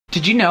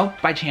Did you know,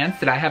 by chance,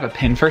 that I have a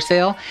pin for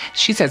sale?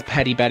 She says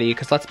Petty Betty,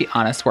 because let's be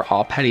honest, we're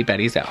all Petty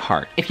Betties at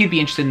heart. If you'd be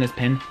interested in this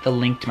pin, the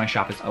link to my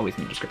shop is always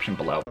in the description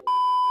below.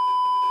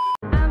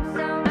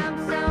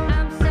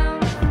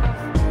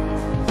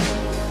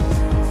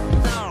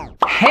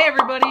 Hey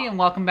everybody, and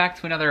welcome back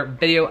to another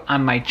video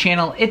on my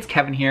channel. It's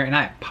Kevin here, and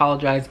I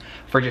apologize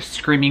for just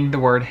screaming the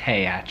word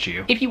hey at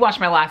you. If you watched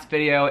my last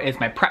video, it's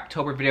my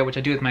Preptober video, which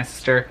I do with my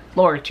sister,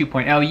 Laura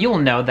 2.0, you will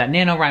know that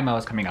NaNoWriMo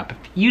is coming up. If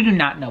you do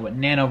not know what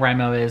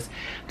NaNoWriMo is,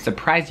 I'm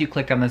surprised you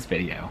clicked on this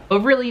video.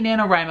 But really,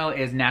 NaNoWriMo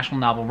is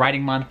National Novel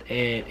Writing Month.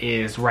 It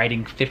is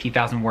writing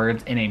 50,000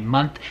 words in a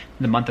month,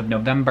 the month of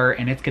November,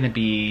 and it's gonna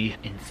be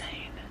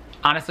insane.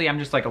 Honestly, I'm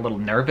just like a little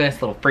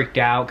nervous, a little freaked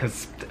out,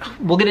 because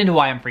we'll get into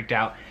why I'm freaked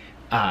out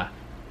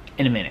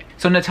in a minute.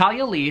 So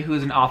Natalia Leigh,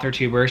 who's an author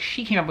tuber,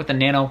 she came up with the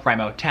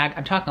NaNoWriMo tag.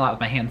 I'm talking a lot with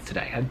my hands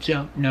today. I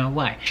don't know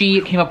why. She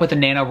came up with the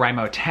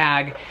NaNoWriMo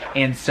tag,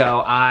 and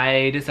so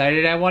I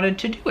decided I wanted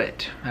to do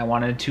it. I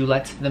wanted to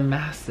let the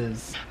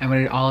masses, I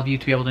wanted all of you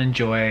to be able to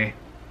enjoy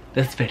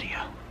this video.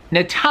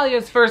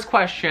 Natalia's first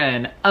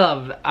question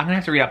I'm gonna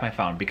have to read off my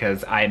phone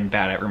because I'm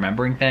bad at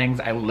remembering things.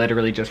 I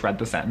literally just read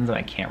the sentence and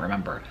I can't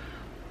remember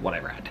what I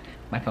read.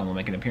 My phone will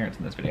make an appearance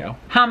in this video.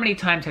 How many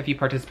times have you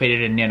participated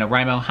in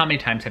NaNoWriMo? How many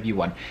times have you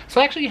won? So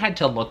I actually had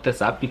to look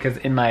this up because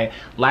in my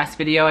last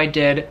video I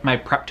did, my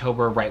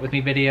Preptober Write With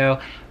Me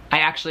video, I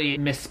actually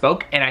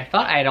misspoke and I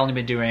thought I had only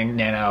been doing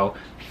Nano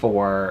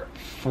for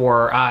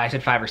I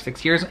said 5 or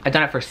 6 years. I've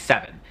done it for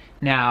 7.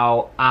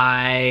 Now,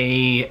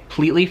 I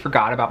completely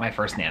forgot about my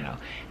first Nano.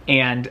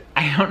 And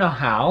I don't know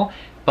how,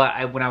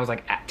 but when I was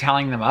like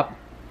tallying them up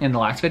in the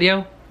last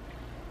video,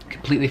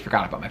 completely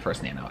forgot about my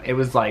first Nano. It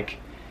was like,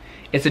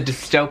 it's a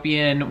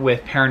dystopian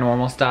with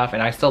paranormal stuff,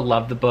 and I still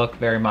love the book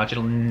very much.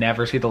 It'll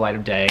never see the light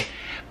of day,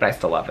 but I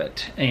still love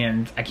it.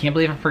 And I can't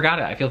believe I forgot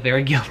it. I feel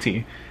very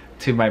guilty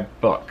to my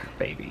book,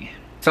 baby.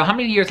 So how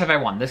many years have I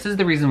won? This is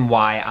the reason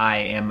why I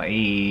am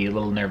a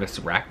little nervous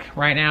wreck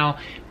right now,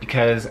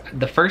 because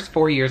the first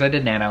 4 years I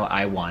did Nano,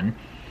 I won.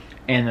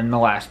 And then the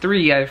last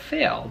 3, I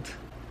failed.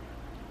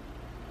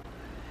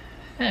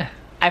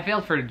 I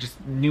failed for just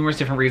numerous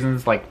different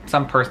reasons, like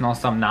some personal,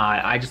 some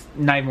not.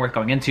 Not even worth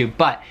going into,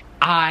 but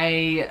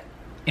I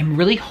am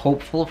really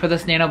hopeful for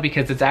this Nano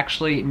because it's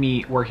actually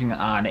me working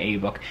on a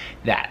book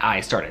that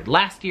I started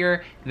last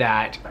year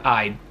that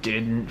I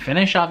didn't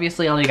finish,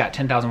 obviously. I only got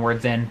 10,000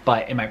 words in,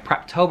 but in my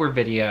Preptober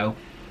video,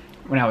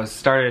 when I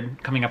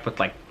started coming up with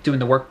like doing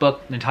the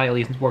workbook, Natalia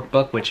Leigh's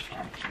workbook, which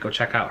go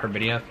check out her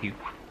video if you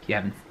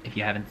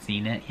haven't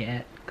seen it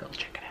yet, go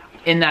check it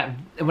out. In that,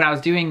 when I was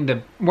doing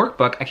the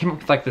workbook, I came up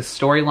with like this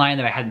storyline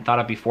that I hadn't thought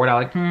of before, and I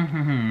was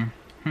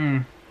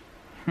like,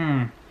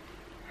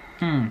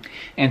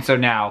 And so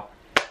now,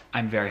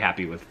 I'm very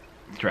happy with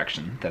the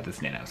direction that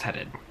this Nano is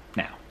headed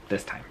now,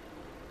 this time.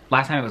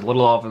 Last time it was a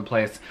little all over the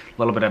place, a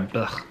little bit of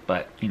ugh,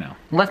 but you know.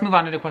 Let's move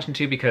on to question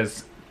 2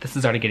 because this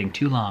is already getting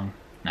too long,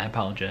 and I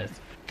apologize.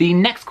 The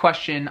next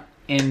question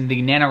in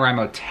the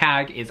NaNoWriMo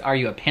tag is, are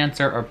you a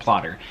pantser or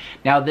plotter?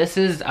 Now this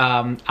is,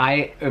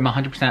 I am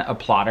 100% a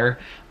plotter.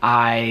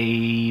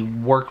 I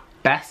work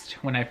best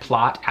when I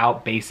plot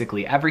out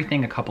basically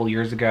everything. A couple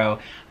years ago,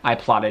 I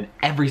plotted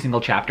every single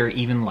chapter,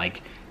 even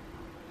like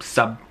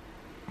sub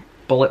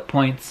bullet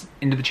points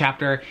into the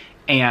chapter,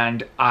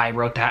 and I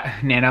wrote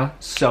that Nano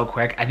so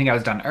quick. I think I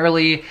was done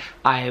early.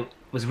 I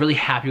was really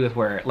happy with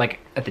where, like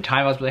at the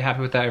time I was really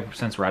happy with that. Ever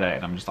since read it,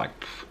 and I'm just like,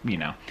 you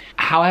know.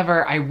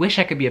 However, I wish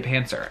I could be a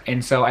pantser,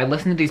 and so I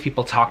listened to these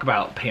people talk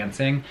about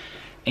pantsing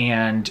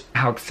and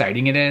how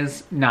exciting it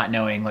is, not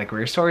knowing like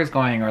where your story is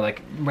going or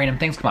like random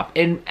things come up.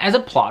 And as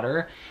a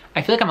plotter,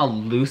 I feel like I'm a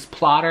loose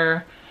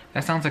plotter.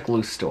 That sounds like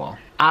loose stool.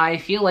 I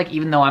feel like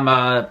even though I'm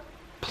a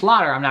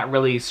plotter, I'm not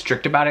really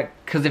strict about it,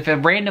 because if a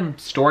random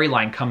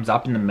storyline comes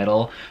up in the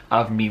middle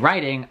of me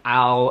writing,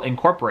 I'll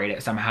incorporate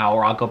it somehow,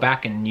 or I'll go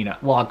back and, you know,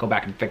 well, I'll go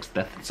back and fix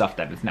the stuff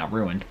that is now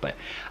ruined, but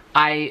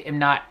I am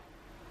not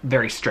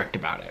very strict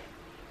about it.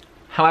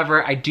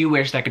 However, I do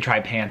wish that I could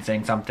try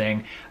pantsing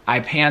something. I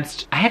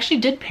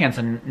actually did pants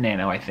a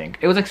Nano, I think.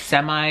 It was like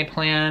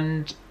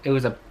semi-planned, it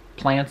was a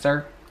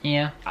plantser,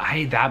 yeah.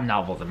 That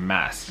novel's a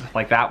mess.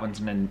 Like that's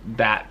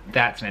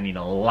gonna need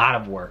a lot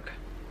of work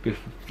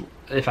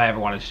if I ever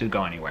wanted to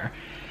go anywhere.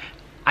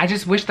 I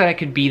just wish that I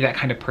could be that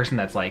kind of person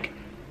that's like,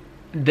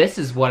 this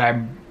is what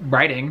I'm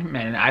writing,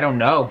 and I don't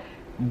know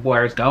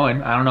where it's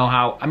going. I don't know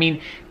how. I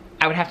mean,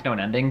 I would have to know an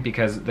ending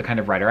because the kind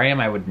of writer I am,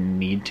 I would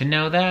need to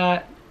know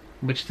that,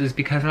 which is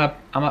because I'm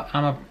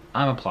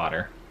a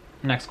plotter.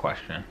 Next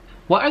question.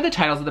 What are the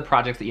titles of the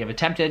projects that you have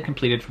attempted,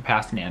 completed for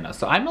past Nanos?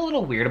 So I'm a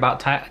little weird about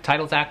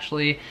titles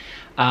actually.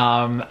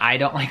 I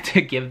don't like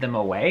to give them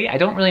away. I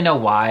don't really know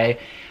why.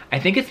 I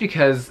think it's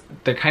because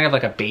they're kind of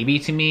like a baby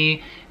to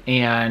me,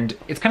 and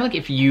it's kind of like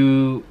if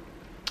you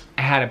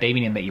had a baby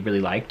name that you really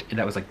liked and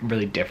that was like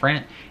really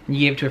different, and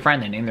you gave it to a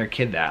friend and named their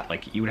kid that,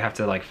 like you would have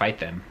to like fight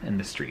them in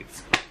the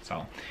streets.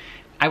 So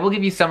I will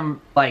give you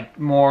some like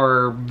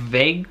more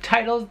vague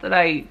titles that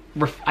I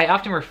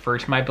often refer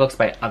to my books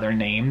by other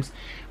names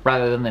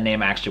rather than the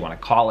name I actually want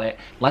to call it.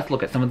 Let's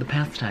look at some of the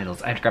past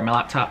titles. I have to grab my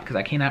laptop because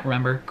I cannot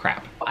remember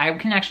crap. I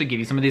can actually give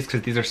you some of these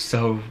because these are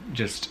so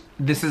just,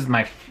 this is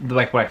my,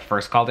 like what I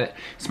first called it.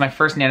 So my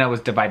first Nano was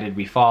Divided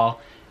We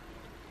Fall.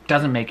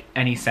 Doesn't make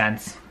any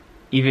sense.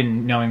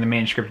 Even knowing the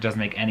manuscript, it doesn't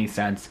make any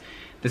sense.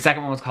 The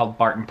second one was called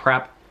Barton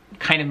Prep.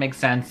 Kind of makes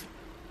sense,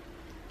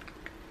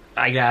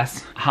 I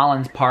guess.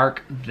 Holland's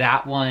Park,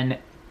 that one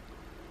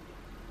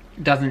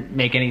doesn't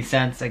make any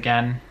sense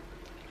again.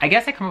 I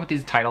guess I come up with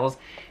these titles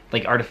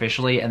like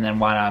artificially, and then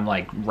when I'm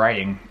like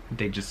writing,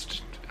 they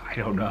just, I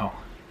don't know.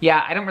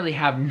 Yeah, I don't really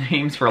have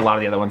names for a lot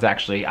of the other ones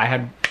actually. I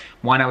had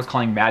one I was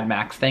calling Mad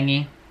Max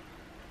Thingy.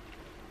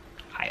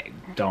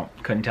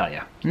 Couldn't tell you.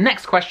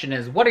 Next question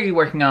is, what are you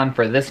working on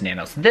for this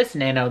Nano? So this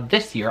Nano,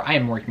 this year, I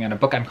am working on a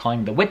book I'm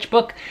calling The Witch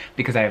Book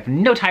because I have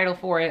no title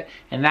for it,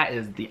 and that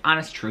is the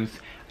honest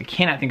truth. I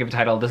cannot think of a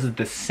title. This is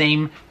the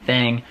same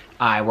thing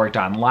I worked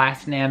on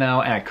last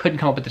Nano, and I couldn't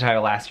come up with the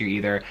title last year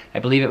either. I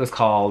believe it was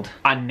called,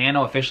 on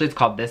Nano officially, it's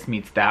called This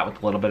Meets That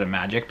with a little bit of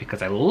magic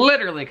because I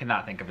literally could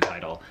not think of a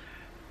title.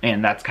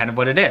 And that's kind of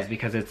what it is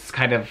because it's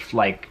kind of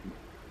like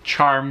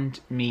Charmed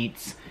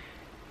meets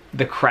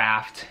The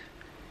Craft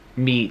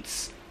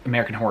meets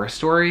American Horror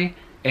Story,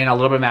 and a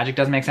little bit of magic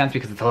doesn't make sense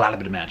because it's a lot of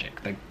bit of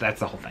magic. Like, that's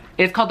the whole thing.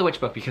 It's called The Witch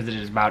Book because it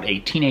is about a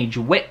teenage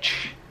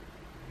witch.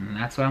 And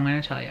that's what I'm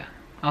gonna tell you.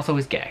 Also,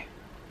 he's gay.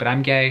 But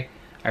I'm gay.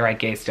 I write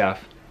gay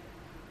stuff.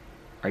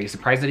 Are you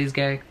surprised that he's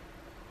gay?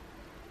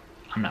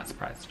 I'm not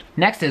surprised.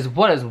 Next is,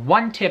 what is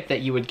one tip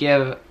that you would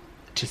give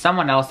to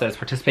someone else that is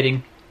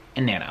participating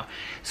in Nano?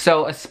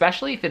 So,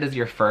 especially if it is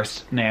your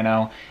first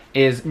Nano,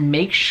 is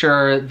make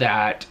sure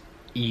that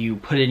you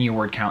put in your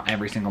word count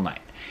every single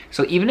night.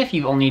 So even if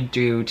you only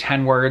do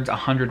 10 words,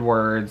 100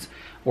 words,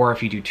 or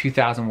if you do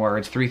 2,000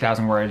 words,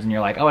 3,000 words, and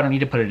you're like, oh, I don't need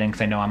to put it in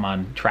because I know I'm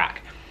on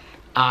track,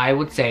 I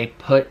would say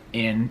put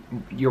in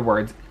your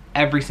words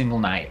every single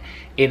night.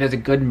 It is a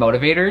good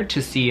motivator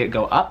to see it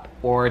go up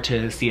or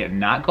to see it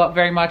not go up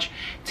very much,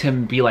 to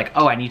be like,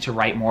 oh, I need to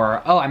write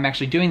more. Oh, I'm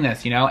actually doing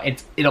this, you know?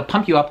 It'll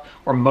pump you up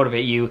or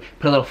motivate you,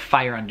 put a little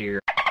fire under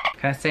your,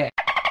 can I say it?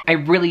 I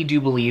really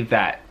do believe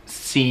that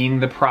seeing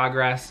the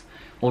progress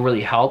will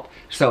really help.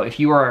 So if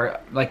you are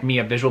like me,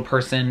 a visual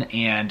person,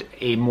 and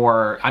a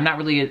more, I'm not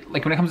really,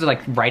 like when it comes to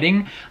like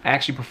writing, I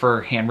actually prefer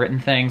handwritten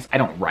things. I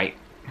don't write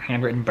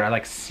handwritten, but I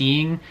like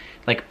seeing,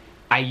 like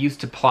I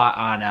used to plot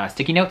on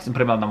sticky notes and put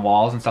them on the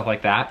walls and stuff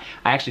like that.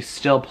 I actually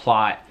still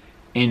plot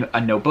in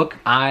a notebook.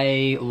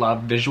 I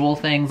love visual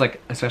things, like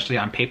especially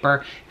on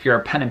paper. If you're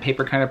a pen and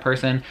paper kind of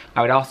person,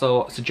 I would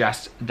also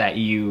suggest that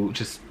you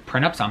just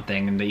print up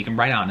something that you can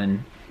write on,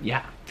 and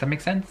yeah, does that make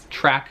sense?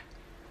 Track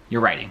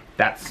your writing.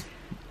 That's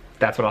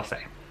what I'll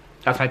say.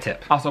 That's my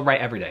tip. Also,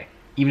 write every day.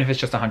 Even if it's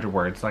just 100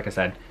 words, like I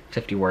said,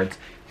 50 words,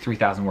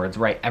 3,000 words,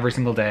 write every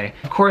single day.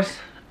 Of course,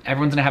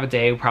 everyone's gonna have a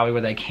day probably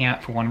where they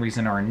can't for one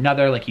reason or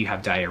another, like you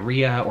have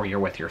diarrhea or you're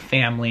with your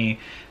family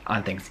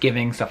on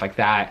Thanksgiving, stuff like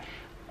that,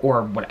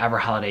 or whatever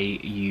holiday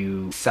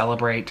you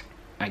celebrate.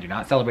 I do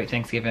not celebrate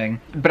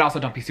Thanksgiving, but also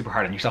don't be super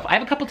hard on yourself. I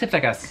have a couple tips,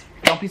 I guess.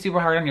 Don't be super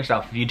hard on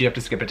yourself if you do have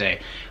to skip a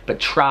day, but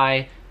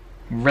try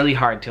really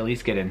hard to at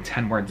least get in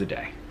 10 words a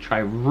day. Try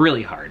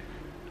really hard.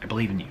 I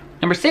believe in you.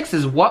 Number 6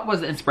 is, what was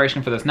the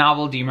inspiration for this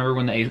novel? Do you remember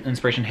when the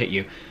inspiration hit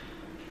you?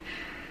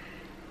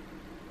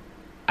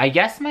 I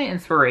guess my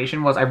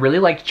inspiration was, I really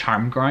liked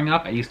Charmed growing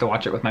up. I used to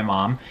watch it with my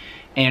mom.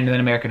 And then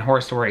American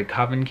Horror Story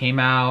Coven came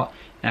out,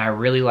 and I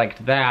really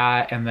liked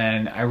that. And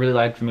then I really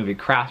liked the movie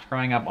Craft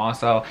growing up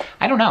also.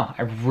 I don't know.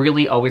 I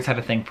really always had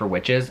a thing for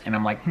witches, and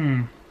I'm like,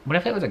 what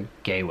if it was a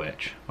gay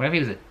witch? What if he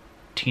was a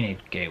teenage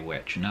gay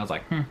witch? And I was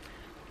like,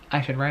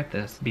 I should write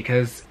this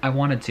because I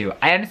wanted to.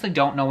 I honestly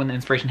don't know when the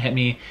inspiration hit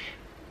me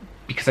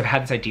because I've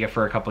had this idea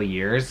for a couple of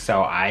years,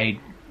 so I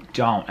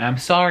don't. And I'm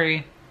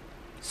sorry.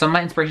 Some of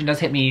my inspiration does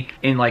hit me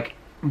in like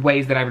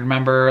ways that I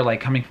remember,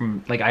 like coming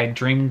from, like I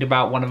dreamed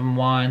about one of them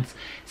once,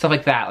 stuff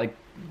like that. Like,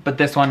 but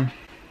this one,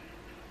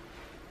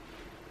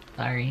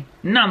 sorry.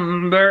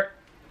 Number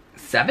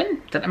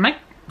 7? Am I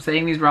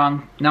saying these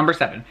wrong? Number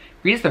 7.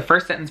 Reads the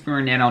first sentence from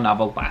your Nano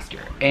novel last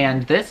year.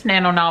 And this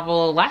Nano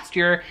novel last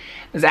year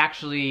is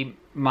actually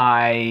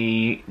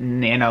my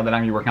Nano that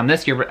I'm gonna be working on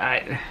this year, but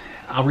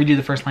I'll redo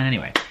the first line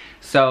anyway.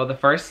 So the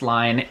first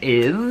line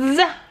is,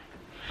 I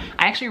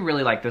actually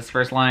really like this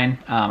first line.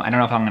 I don't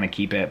know if I'm gonna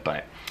keep it,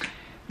 but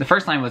the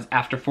first line was,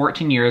 after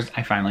 14 years,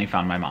 I finally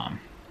found my mom.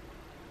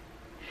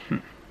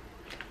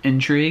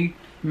 Intrigue,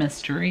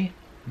 mystery,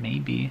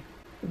 maybe,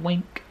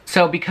 wink.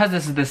 So because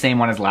this is the same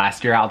one as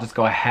last year, I'll just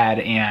go ahead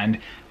and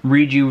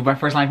read you my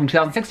first line from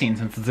 2016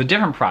 since it's a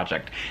different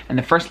project. And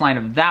the first line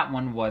of that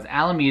one was,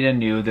 Alameda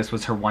knew this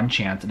was her one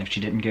chance, and if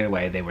she didn't get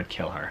away, they would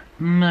kill her.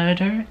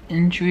 Murder,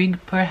 intrigue,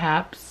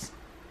 perhaps.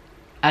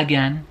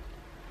 Again,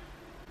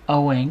 a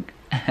wink.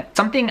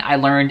 Something I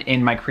learned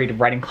in my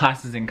creative writing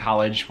classes in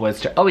college was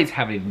to always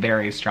have a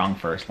very strong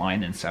first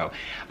line, and so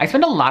I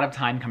spend a lot of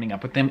time coming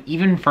up with them,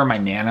 even for my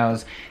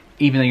Nanos,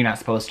 even though you're not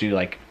supposed to.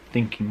 Like,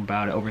 thinking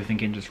about it,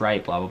 overthinking, just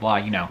write, blah, blah, blah,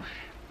 you know,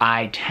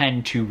 I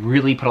tend to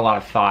really put a lot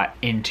of thought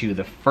into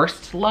the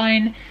first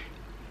line.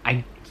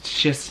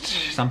 Just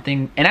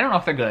something, and I don't know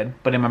if they're good,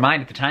 but in my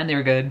mind at the time they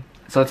were good.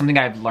 So it's something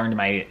I've learned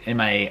in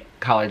my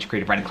college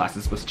creative writing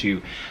classes, was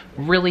to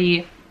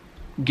really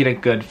get a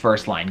good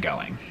first line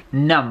going.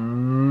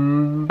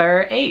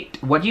 Number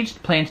 8, what do you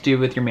plan to do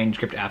with your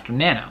manuscript after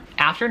Nano?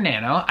 After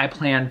Nano, I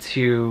plan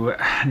to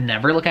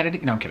never look at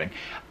it, no, I'm kidding.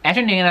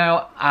 After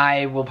Nano,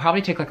 I will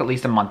probably take like at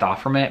least a month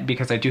off from it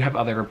because I do have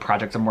other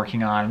projects I'm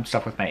working on,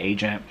 stuff with my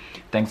agent,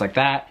 things like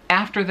that.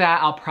 After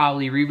that, I'll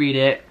probably reread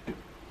it,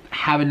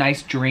 have a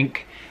nice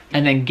drink,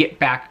 and then get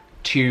back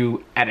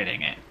to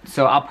editing it.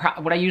 So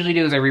what I usually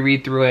do is I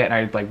reread through it and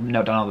I like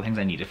note down all the things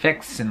I need to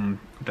fix, and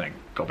then I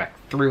go back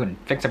through and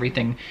fix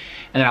everything.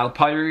 And then I'll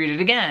probably reread it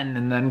again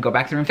and then go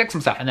back through and fix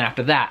some stuff. And then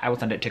after that, I will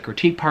send it to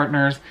critique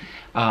partners,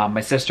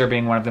 my sister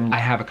being one of them. I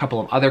have a couple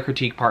of other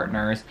critique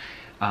partners,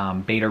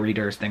 beta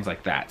readers, things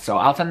like that. So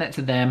I'll send it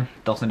to them,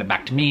 they'll send it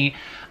back to me.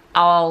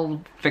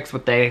 I'll fix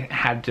what they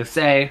had to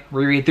say,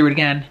 reread through it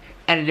again,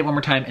 edit it one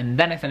more time, and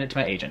then I send it to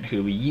my agent,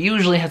 who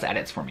usually has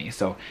edits for me.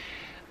 So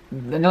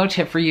another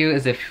tip for you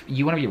is, if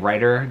you want to be a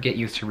writer, get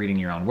used to reading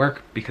your own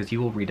work, because you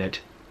will read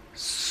it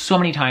so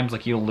many times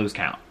like you'll lose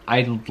count.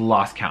 I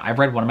lost count. I've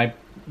read one of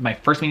my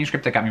first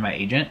manuscript that got me my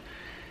agent.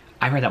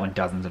 I read that one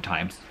dozens of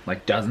times,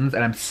 like dozens,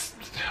 and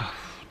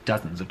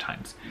dozens of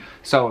times.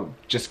 So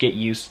just get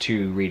used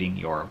to reading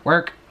your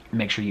work.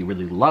 Make sure you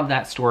really love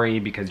that story,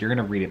 because you're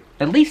gonna read it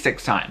at least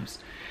 6 times.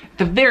 At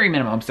the very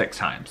minimum 6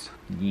 times.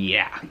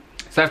 Yeah.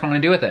 So that's what I'm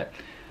gonna do with it.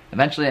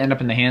 Eventually I end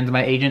up in the hands of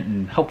my agent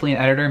and hopefully an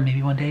editor,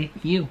 maybe one day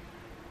you.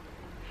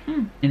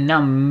 And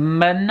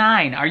number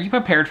 9, are you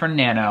prepared for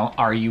Nano?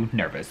 Are you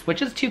nervous?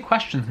 Which is 2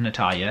 questions,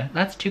 Natalia.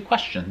 That's 2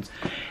 questions.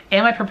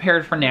 Am I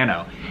prepared for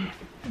Nano?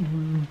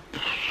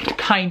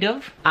 Kind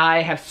of.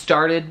 I have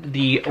started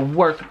the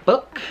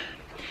workbook.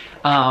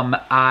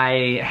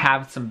 I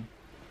have some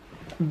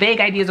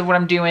vague ideas of what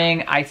I'm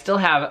doing. I still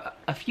have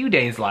a few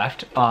days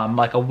left,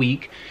 like a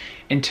week,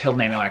 until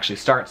Nano actually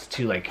starts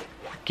to like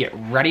get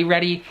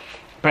ready.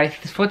 But I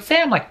would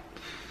say I'm like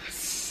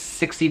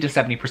 60 to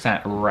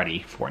 70%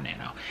 ready for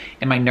Nano.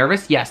 Am I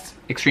nervous? Yes,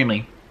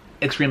 extremely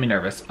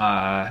nervous.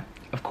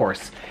 Of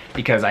course,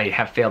 because I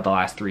have failed the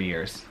last 3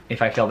 years.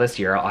 If I fail this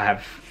year, I'll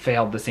have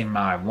failed the same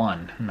amount I've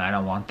won, and I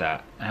don't want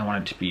that. I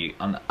want it to be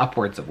on the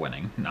upwards of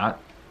winning, not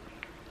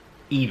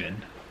even.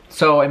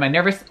 So am I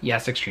nervous?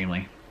 Yes,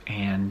 extremely.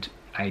 And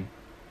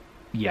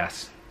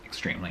yes,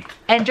 extremely.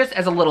 And just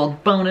as a little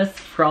bonus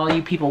for all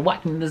you people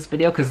watching this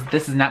video, because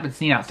this has not been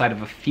seen outside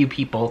of a few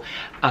people,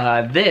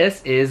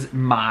 this is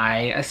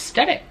my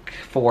aesthetic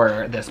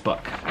for this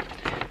book.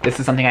 This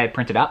is something I had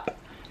printed up,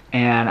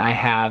 and I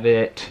have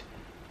it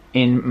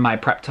in my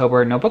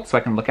Preptober notebook so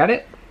I can look at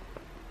it.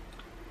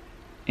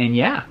 And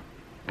yeah,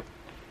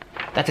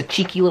 that's a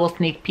cheeky little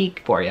sneak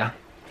peek for you.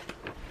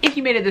 If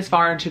you made it this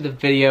far into the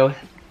video,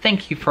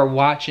 thank you for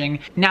watching.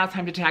 Now it's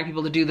time to tag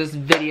people to do this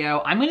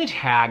video. I'm gonna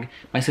tag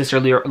my sister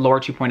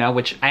Laura 2.0,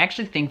 which I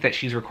actually think that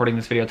she's recording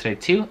this video today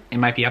too. It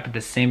might be up at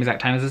the same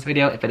exact time as this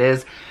video. If it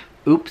is,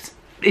 oops.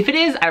 If it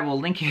is, I will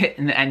link it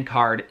in the end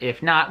card.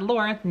 If not,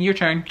 Laura, your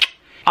turn.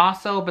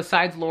 Also,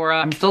 besides Laura,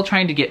 I'm still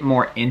trying to get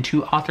more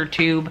into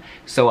AuthorTube,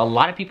 so a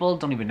lot of people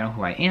don't even know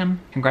who I am.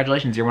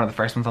 Congratulations, you're one of the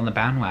first ones on the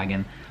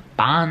bandwagon.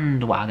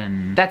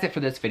 That's it for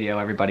this video,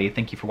 everybody.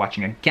 Thank you for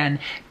watching again.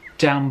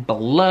 Down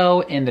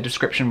below in the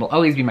description will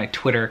always be my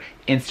Twitter,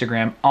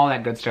 Instagram, all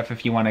that good stuff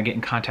if you want to get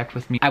in contact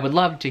with me. I would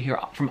love to hear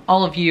from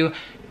all of you.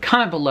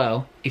 Comment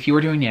below if you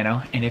are doing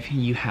Nano and if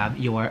you have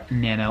your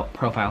Nano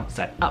profile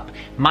set up.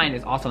 Mine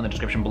is also in the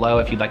description below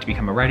if you'd like to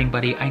become a writing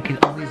buddy. I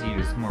could always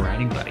use more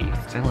writing buddies.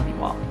 I love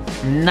you all.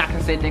 I'm not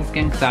gonna say thanks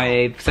again because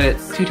I've said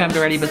it 2 times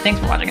already, but thanks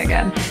for watching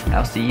again.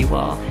 I'll see you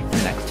all in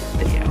the next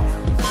video.